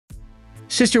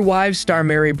Sister Wives star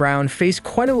Meri Brown faced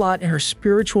quite a lot in her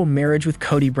spiritual marriage with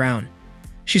Kody Brown.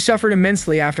 She suffered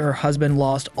immensely after her husband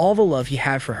lost all the love he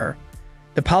had for her.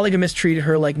 The polygamist treated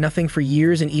her like nothing for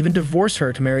years and even divorced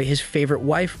her to marry his favorite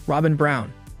wife, Robin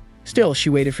Brown. Still, she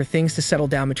waited for things to settle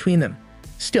down between them.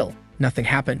 Still, nothing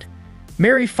happened.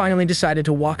 Meri finally decided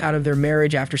to walk out of their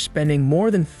marriage after spending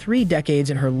more than 3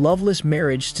 decades in her loveless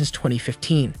marriage since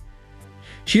 2015.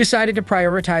 She decided to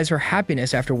prioritize her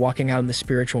happiness after walking out in the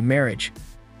spiritual marriage.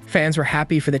 Fans were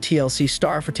happy for the TLC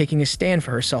star for taking a stand for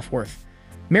her self-worth.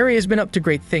 Meri has been up to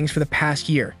great things for the past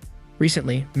year.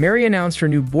 Recently, Meri announced her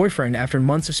new boyfriend after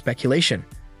months of speculation.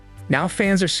 Now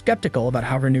fans are skeptical about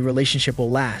how her new relationship will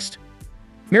last.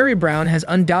 Meri Brown has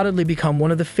undoubtedly become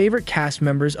one of the favorite cast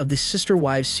members of the Sister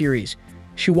Wives series.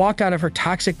 She walked out of her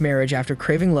toxic marriage after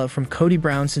craving love from Kody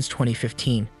Brown since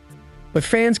 2015. But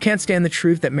fans can't stand the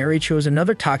truth that Meri chose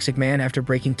another toxic man after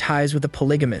breaking ties with a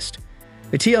polygamist.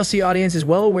 The TLC audience is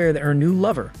well aware that her new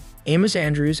lover, Amos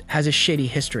Andrews, has a shady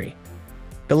history.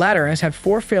 The latter has had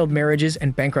 4 failed marriages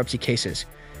and bankruptcy cases.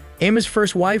 Amos'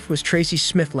 first wife was Tracy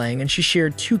Smith Lang, and she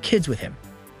shared 2 kids with him.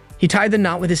 He tied the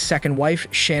knot with his second wife,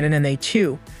 Shannon, and they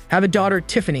too have a daughter,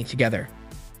 Tiffany, together.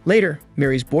 Later,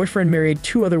 Meri's boyfriend married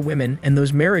 2 other women, and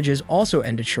those marriages also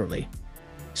ended shortly.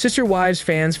 Sister Wives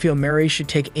fans feel Meri should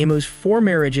take Amos' 4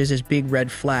 marriages as big red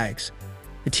flags.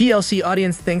 The TLC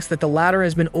audience thinks that the latter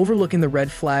has been overlooking the red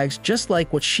flags just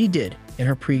like what she did in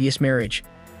her previous marriage.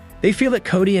 They feel that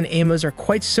Kody and Amos are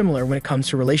quite similar when it comes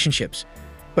to relationships,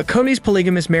 but Kody's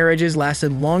polygamous marriages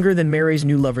lasted longer than Meri's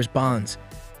new lover's bonds.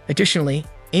 Additionally,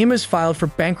 Amos filed for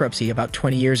bankruptcy about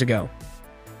 20 years ago.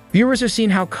 Viewers have seen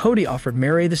how Kody offered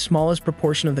Meri the smallest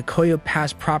proportion of the Koyo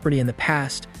Pass property in the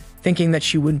past, thinking that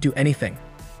she wouldn't do anything.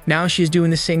 Now she is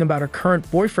doing the same about her current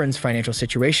boyfriend's financial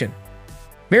situation.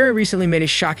 Meri recently made a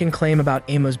shocking claim about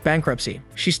Amos' bankruptcy.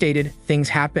 She stated, "Things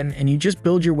happen and you just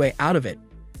build your way out of it.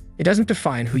 It doesn't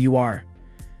define who you are."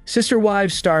 Sister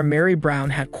Wives star Meri Brown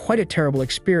had quite a terrible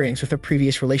experience with her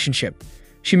previous relationship.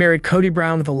 She married Kody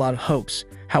Brown with a lot of hopes.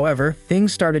 However,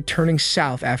 things started turning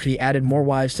south after he added more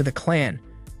wives to the clan.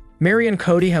 Meri and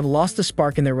Kody have lost the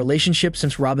spark in their relationship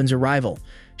since Robin's arrival.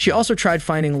 She also tried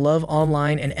finding love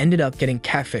online and ended up getting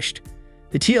catfished.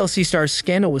 The TLC star's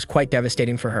scandal was quite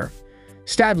devastating for her.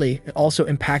 Sadly, it also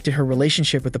impacted her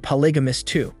relationship with the polygamist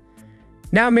too.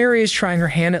 Now Meri is trying her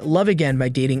hand at love again by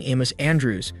dating Amos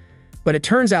Andrews, but it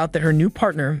turns out that her new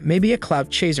partner may be a clout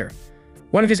chaser.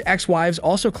 One of his ex-wives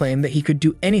also claimed that he could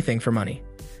do anything for money.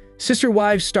 Sister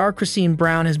Wives star Christine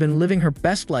Brown has been living her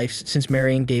best life since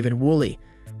marrying David Woolley.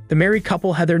 The married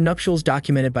couple had their nuptials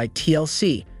documented by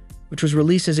TLC, which was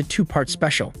released as a 2-part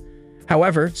special.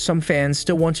 However, some fans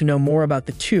still want to know more about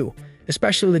the two,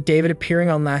 especially with David appearing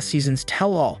on last season's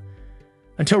Tell All.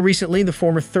 Until recently, the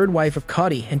former third wife of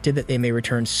Kody hinted that they may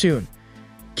return soon.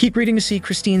 Keep reading to see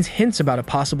Christine's hints about a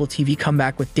possible TV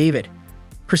comeback with David.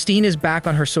 Christine is back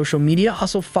on her social media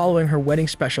hustle following her wedding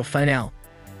special finale.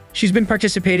 She's been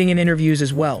participating in interviews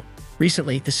as well.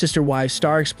 Recently, the Sister Wives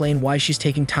star explained why she's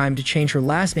taking time to change her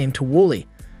last name to Woolley.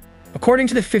 According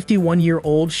to the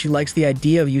 51-year-old, she likes the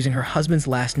idea of using her husband's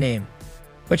last name.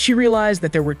 But she realized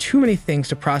that there were too many things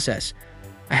to process.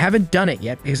 "I haven't done it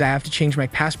yet because I have to change my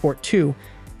passport too,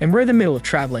 and we're in the middle of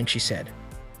traveling," she said.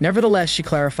 Nevertheless, she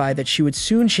clarified that she would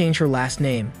soon change her last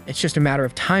name. It's just a matter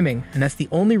of timing, and that's the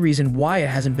only reason why it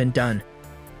hasn't been done.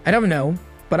 "I don't know,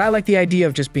 but I like the idea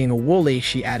of just being a Woolley,"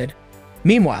 she added.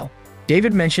 Meanwhile,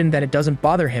 David mentioned that it doesn't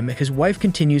bother him if his wife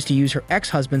continues to use her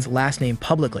ex-husband's last name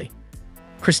publicly.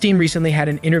 Christine recently had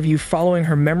an interview following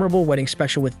her memorable wedding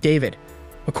special with David.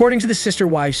 According to the Sister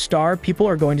Wives star, people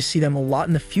are going to see them a lot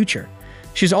in the future.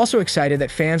 She's also excited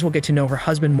that fans will get to know her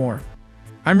husband more.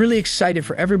 "I'm really excited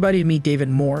for everybody to meet David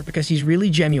more because he's really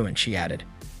genuine," she added.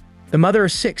 The mother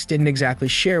of 6 didn't exactly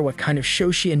share what kind of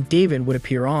show she and David would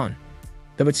appear on,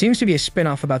 though it seems to be a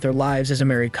spin-off about their lives as a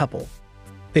married couple.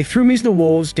 "They threw me to the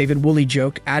wolves," David Woolley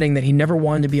joked, adding that he never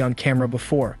wanted to be on camera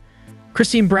before.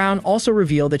 Christine Brown also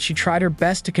revealed that she tried her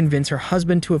best to convince her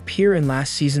husband to appear in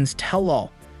last season's Tell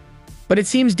All. But it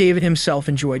seems David himself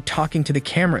enjoyed talking to the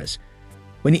cameras.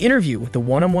 When the interview with the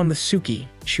one-on-one with Suki,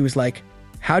 she was like,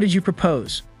 "How did you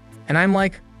propose?" And I'm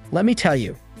like, "Let me tell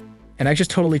you." And I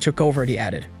just totally took over, he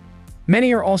added.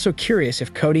 Many are also curious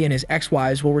if Kody and his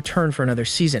ex-wives will return for another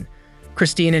season.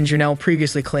 Christine and Janelle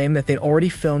previously claimed that they'd already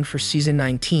filmed for season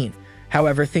 19.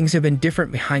 However, things have been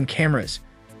different behind cameras.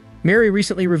 Meri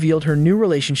recently revealed her new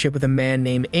relationship with a man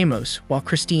named Amos, while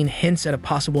Christine hints at a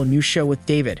possible new show with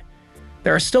David.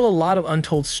 There are still a lot of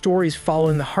untold stories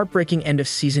following the heartbreaking end of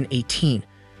season 18.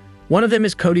 One of them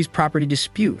is Kody's property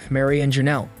dispute with Meri and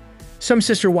Janelle. Some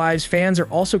Sister Wives fans are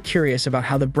also curious about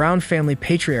how the Brown family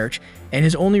patriarch and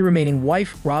his only remaining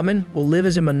wife, Robin, will live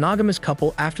as a monogamous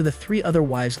couple after the 3 other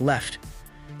wives left.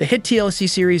 The hit TLC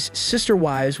series Sister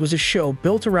Wives was a show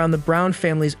built around the Brown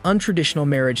family's untraditional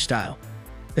marriage style.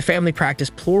 The family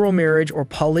practiced plural marriage or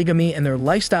polygamy, and their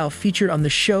lifestyle featured on the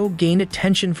show gained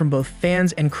attention from both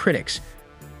fans and critics.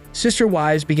 Sister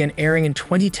Wives began airing in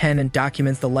 2010 and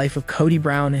documents the life of Kody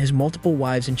Brown and his multiple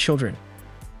wives and children.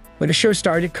 When the show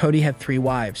started, Kody had 3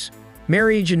 wives,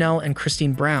 Meri, Janelle, and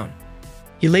Christine Brown.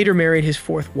 He later married his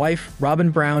 4th wife, Robin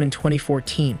Brown, in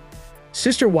 2014.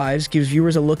 Sister Wives gives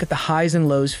viewers a look at the highs and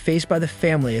lows faced by the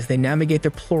family as they navigate their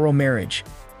plural marriage.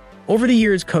 Over the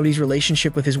years, Kody's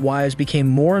relationship with his wives became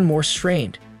more and more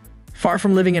strained. Far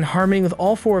from living in harmony with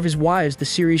all 4 of his wives, the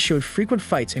series showed frequent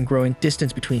fights and growing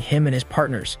distance between him and his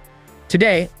partners.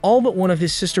 Today, all but one of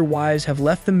his sister wives have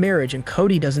left the marriage, and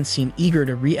Kody doesn't seem eager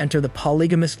to re-enter the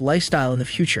polygamous lifestyle in the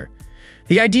future.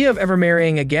 The idea of ever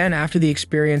marrying again after the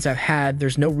experience I've had,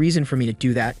 there's no reason for me to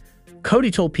do that, Kody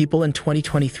told People in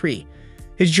 2023.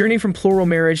 His journey from plural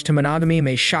marriage to monogamy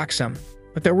may shock some,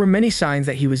 but there were many signs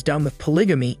that he was done with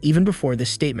polygamy even before this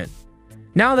statement.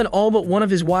 Now that all but one of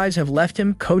his wives have left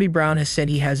him, Kody Brown has said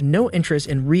he has no interest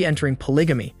in re-entering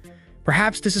polygamy.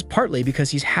 Perhaps this is partly because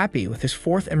he's happy with his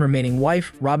 4th and remaining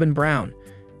wife, Robin Brown.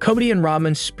 Kody and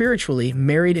Robin spiritually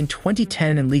married in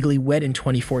 2010 and legally wed in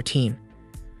 2014.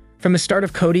 From the start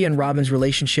of Kody and Robin's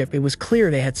relationship, it was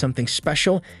clear they had something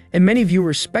special, and many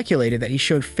viewers speculated that he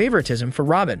showed favoritism for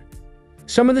Robin.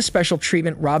 Some of the special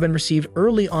treatment Robin received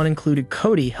early on included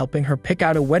Kody helping her pick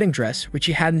out a wedding dress, which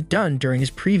he hadn't done during his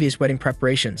previous wedding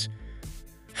preparations.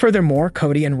 Furthermore,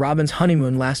 Kody and Robin's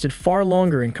honeymoon lasted far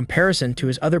longer in comparison to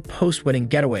his other post-wedding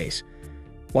getaways.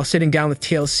 While sitting down with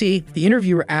TLC, the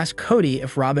interviewer asked Kody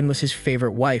if Robin was his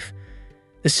favorite wife.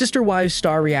 The Sister Wives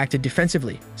star reacted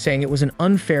defensively, saying it was an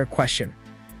unfair question.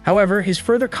 However, his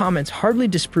further comments hardly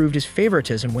disproved his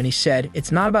favoritism when he said,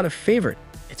 "It's not about a favorite,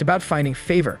 it's about finding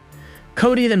favor."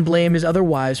 Kody then blamed his other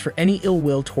wives for any ill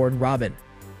will toward Robin.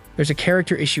 "There's a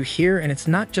character issue here, and it's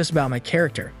not just about my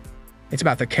character. It's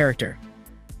about their character."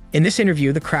 In this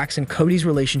interview, the cracks in Kody's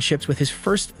relationships with his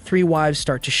first 3 wives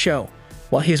start to show,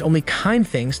 while he has only kind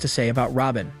things to say about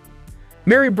Robin.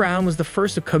 Meri Brown was the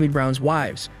first of Kody Brown's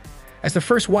wives. As the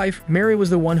first wife, Meri was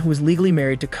the one who was legally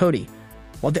married to Kody,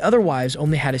 while the other wives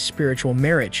only had a spiritual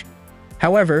marriage.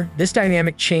 However, this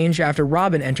dynamic changed after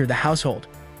Robin entered the household.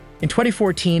 In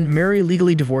 2014, Meri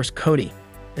legally divorced Kody.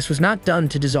 This was not done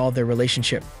to dissolve their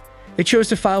relationship. They chose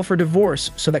to file for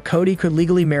divorce so that Kody could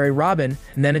legally marry Robin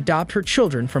and then adopt her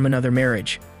children from another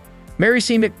marriage. Meri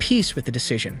seemed at peace with the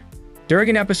decision. During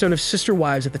an episode of Sister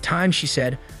Wives at the time, she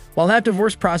said, "While that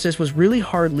divorce process was really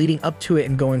hard leading up to it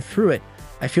and going through it,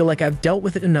 I feel like I've dealt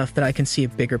with it enough that I can see a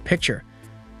bigger picture."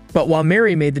 But while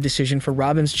Meri made the decision for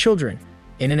Robin's children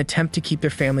in an attempt to keep their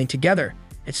family together,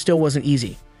 it still wasn't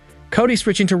easy. Kody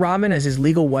switching to Robin as his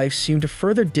legal wife seemed to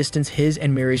further distance his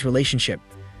and Meri's relationship.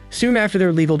 Soon after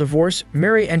their legal divorce,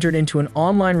 Meri entered into an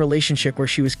online relationship where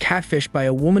she was catfished by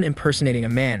a woman impersonating a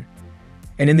man.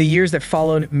 And in the years that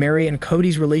followed, Meri and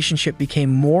Kody's relationship became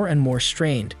more and more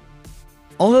strained.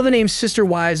 Although the name Sister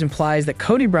Wives implies that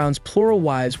Kody Brown's plural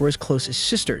wives were as close as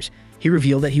sisters, he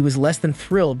revealed that he was less than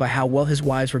thrilled by how well his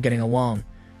wives were getting along.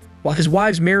 While his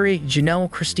wives Meri,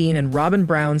 Janelle, Christine, and Robin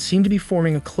Brown seemed to be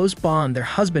forming a close bond, their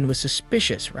husband was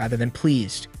suspicious rather than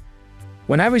pleased.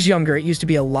 "When I was younger, it used to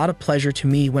be a lot of pleasure to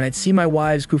me when I'd see my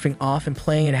wives goofing off and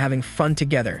playing and having fun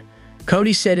together,"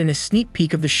 Kody said in a sneak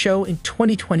peek of the show in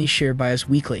 2020 shared by Us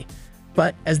Weekly.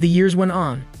 But as the years went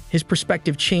on, his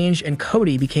perspective changed and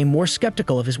Kody became more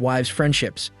skeptical of his wives'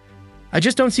 friendships. "I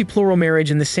just don't see plural marriage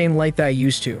in the same light that I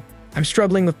used to. I'm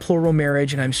struggling with plural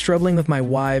marriage, and I'm struggling with my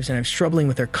wives, and I'm struggling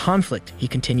with their conflict," he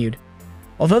continued.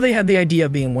 Although they had the idea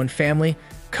of being one family,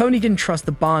 Kody didn't trust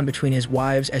the bond between his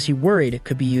wives as he worried it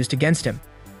could be used against him.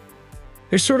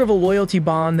 "There's sort of a loyalty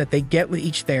bond that they get with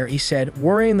each there," he said,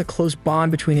 worrying the close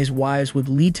bond between his wives would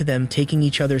lead to them taking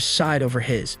each other's side over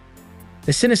his.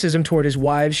 The cynicism toward his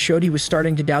wives showed he was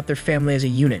starting to doubt their family as a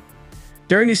unit.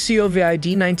 During the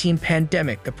COVID-19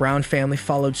 pandemic, the Brown family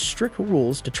followed strict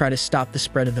rules to try to stop the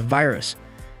spread of the virus.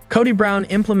 Kody Brown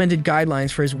implemented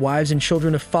guidelines for his wives and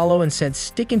children to follow and said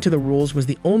sticking to the rules was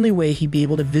the only way he'd be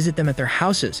able to visit them at their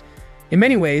houses. In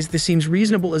many ways, this seems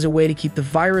reasonable as a way to keep the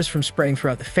virus from spreading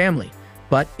throughout the family.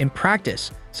 But in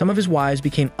practice, some of his wives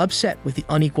became upset with the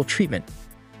unequal treatment.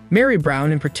 Meri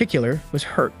Brown, in particular, was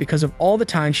hurt because of all the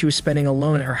time she was spending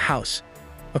alone at her house.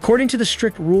 According to the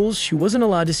strict rules, she wasn't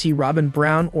allowed to see Robin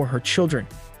Brown or her children,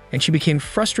 and she became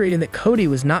frustrated that Kody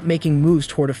was not making moves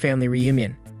toward a family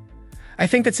reunion. I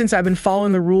think that since I've been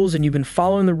following the rules and you've been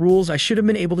following the rules, I should have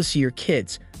been able to see your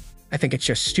kids. I think it's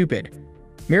just stupid.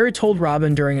 Meri told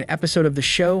Robin during an episode of the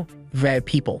show, Via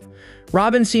People.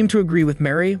 Robin seemed to agree with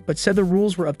Meri, but said the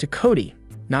rules were up to Kody,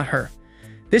 not her.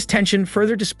 This tension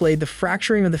further displayed the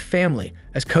fracturing of the family,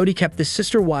 as Kody kept the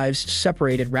sister wives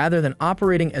separated rather than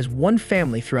operating as one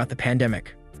family throughout the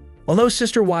pandemic. Although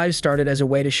Sister Wives started as a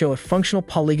way to show a functional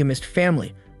polygamist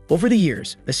family, over the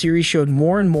years, the series showed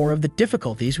more and more of the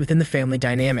difficulties within the family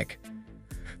dynamic.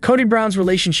 Kody Brown's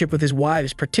relationship with his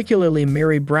wives, particularly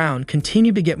Meri Brown,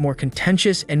 continued to get more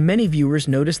contentious, and many viewers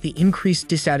noticed the increased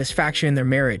dissatisfaction in their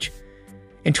marriage.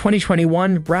 In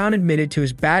 2021, Brown admitted to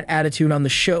his bad attitude on the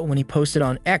show when he posted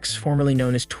on X, formerly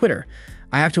known as Twitter,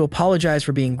 "I have to apologize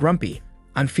for being grumpy.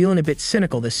 I'm feeling a bit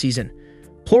cynical this season.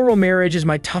 Plural marriage is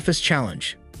my toughest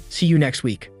challenge. See you next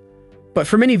week." But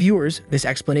for many viewers, this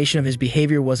explanation of his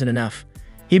behavior wasn't enough.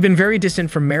 He'd been very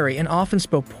distant from Meri and often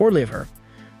spoke poorly of her.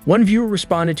 One viewer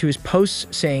responded to his posts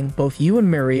saying, "Both you and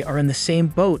Meri are in the same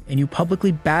boat and you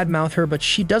publicly badmouth her, but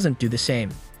she doesn't do the same.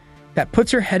 That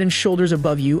puts her head and shoulders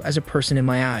above you as a person in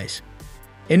my eyes."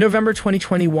 In November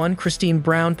 2021, Christine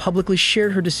Brown publicly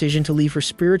shared her decision to leave her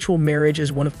spiritual marriage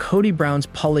as one of Kody Brown's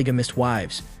polygamist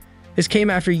wives. This came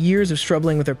after years of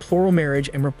struggling with her plural marriage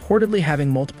and reportedly having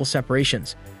multiple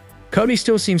separations. Kody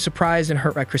still seemed surprised and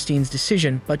hurt by Christine's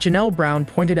decision, but Janelle Brown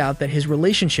pointed out that his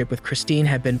relationship with Christine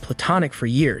had been platonic for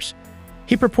years.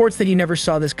 He purports that he never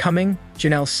saw this coming,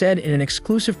 Janelle said in an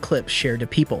exclusive clip shared to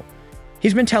People.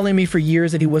 "He's been telling me for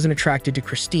years that he wasn't attracted to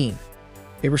Christine.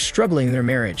 They were struggling in their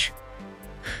marriage."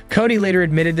 Kody later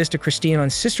admitted this to Christine on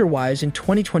Sister Wives in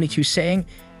 2022, saying,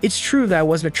 "It's true that I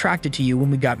wasn't attracted to you when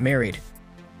we got married.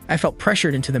 I felt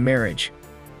pressured into the marriage."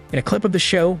 In a clip of the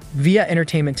show, via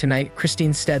Entertainment Tonight,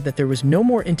 Christine said that there was no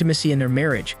more intimacy in their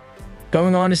marriage.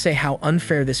 Going on to say how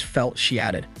unfair this felt, she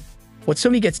added, "What,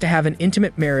 somebody gets to have an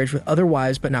intimate marriage with other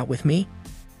wives but not with me?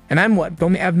 And I'm what,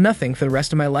 going to have nothing for the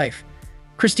rest of my life?"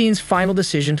 Christine's final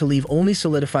decision to leave only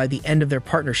solidified the end of their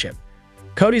partnership.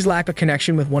 Kody's lack of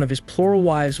connection with one of his plural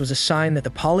wives was a sign that the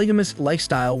polygamous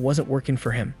lifestyle wasn't working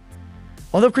for him.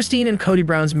 Although Christine and Kody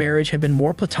Brown's marriage had been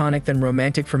more platonic than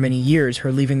romantic for many years,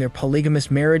 her leaving their polygamous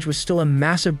marriage was still a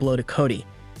massive blow to Kody.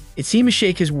 It seemed to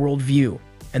shake his worldview,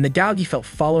 and the doubt he felt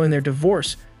following their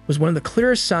divorce was one of the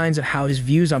clearest signs of how his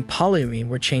views on polygamy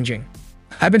were changing.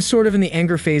 "I've been sort of in the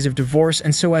anger phase of divorce,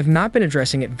 and so I've not been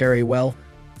addressing it very well,"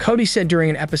 Kody said during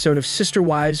an episode of Sister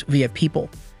Wives via People.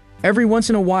 "Every once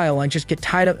in a while, I just get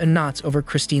tied up in knots over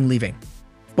Christine leaving."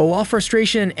 But while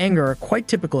frustration and anger are quite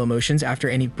typical emotions after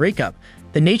any breakup,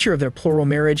 the nature of their plural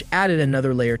marriage added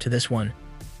another layer to this one.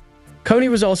 Kody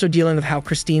was also dealing with how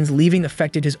Christine's leaving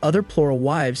affected his other plural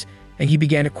wives, and he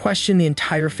began to question the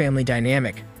entire family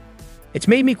dynamic. "It's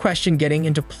made me question getting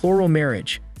into plural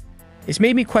marriage. It's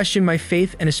made me question my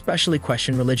faith and especially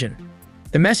question religion.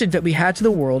 The message that we had to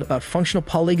the world about functional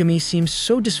polygamy seems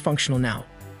so dysfunctional now,"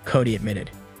 Kody admitted.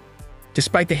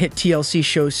 Despite the hit TLC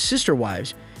show Sister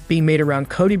Wives being made around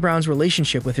Kody Brown's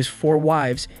relationship with his 4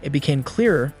 wives, it became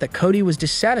clearer that Kody was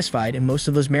dissatisfied in most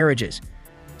of those marriages.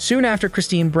 Soon after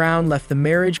Christine Brown left the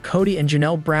marriage, Kody and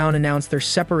Janelle Brown announced their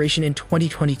separation in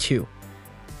 2022.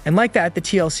 And like that, the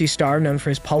TLC star, known for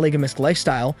his polygamous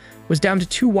lifestyle, was down to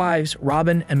 2 wives,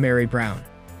 Robin and Meri Brown.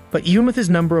 But even with his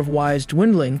number of wives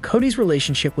dwindling, Kody's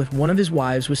relationship with one of his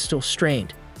wives was still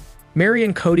strained. Meri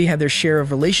and Kody had their share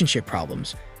of relationship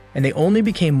problems, and they only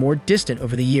became more distant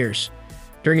over the years.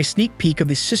 During a sneak peek of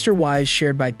the Sister Wives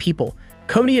shared by People,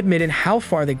 Kody admitted how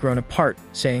far they'd grown apart,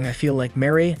 saying, "I feel like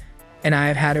Meri and I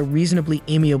have had a reasonably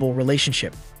amiable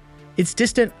relationship. It's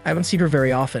distant, I don't see her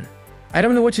very often. I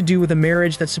don't know what to do with a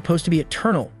marriage that's supposed to be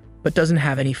eternal, but doesn't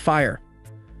have any fire."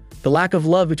 The lack of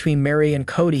love between Meri and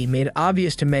Kody made it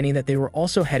obvious to many that they were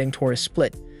also heading toward a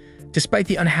split. Despite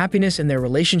the unhappiness in their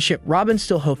relationship, Robin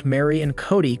still hoped Meri and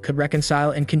Kody could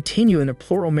reconcile and continue in their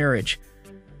plural marriage.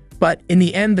 But in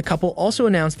the end, the couple also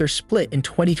announced their split in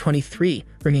 2023,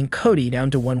 bringing Kody down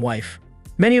to 1 wife.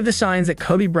 Many of the signs that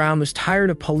Kody Brown was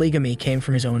tired of polygamy came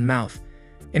from his own mouth.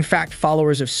 In fact,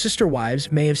 followers of Sister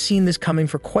Wives may have seen this coming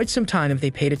for quite some time if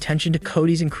they paid attention to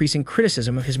Kody's increasing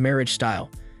criticism of his marriage style.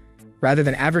 Rather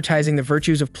than advertising the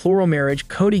virtues of plural marriage,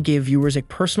 Kody gave viewers a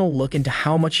personal look into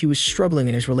how much he was struggling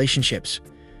in his relationships.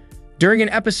 During an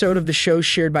episode of the show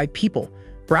shared by People,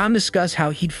 Brown discussed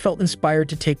how he'd felt inspired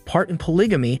to take part in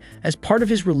polygamy as part of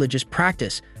his religious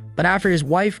practice, but after his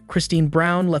wife, Christine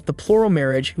Brown, left the plural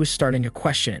marriage, he was starting to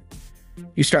question it.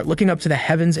 "You start looking up to the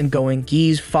heavens and going,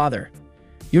 'Geez, Father,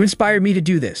 you inspired me to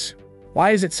do this.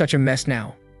 Why is it such a mess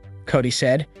now?' Kody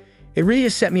said. "It really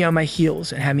has set me on my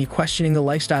heels and had me questioning the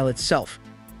lifestyle itself.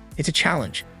 It's a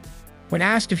challenge." When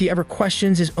asked if he ever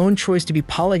questions his own choice to be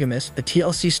polygamous, the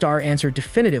TLC star answered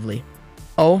definitively,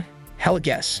 "Oh, hell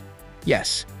yes.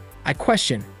 Yes, I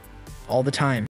question all the time."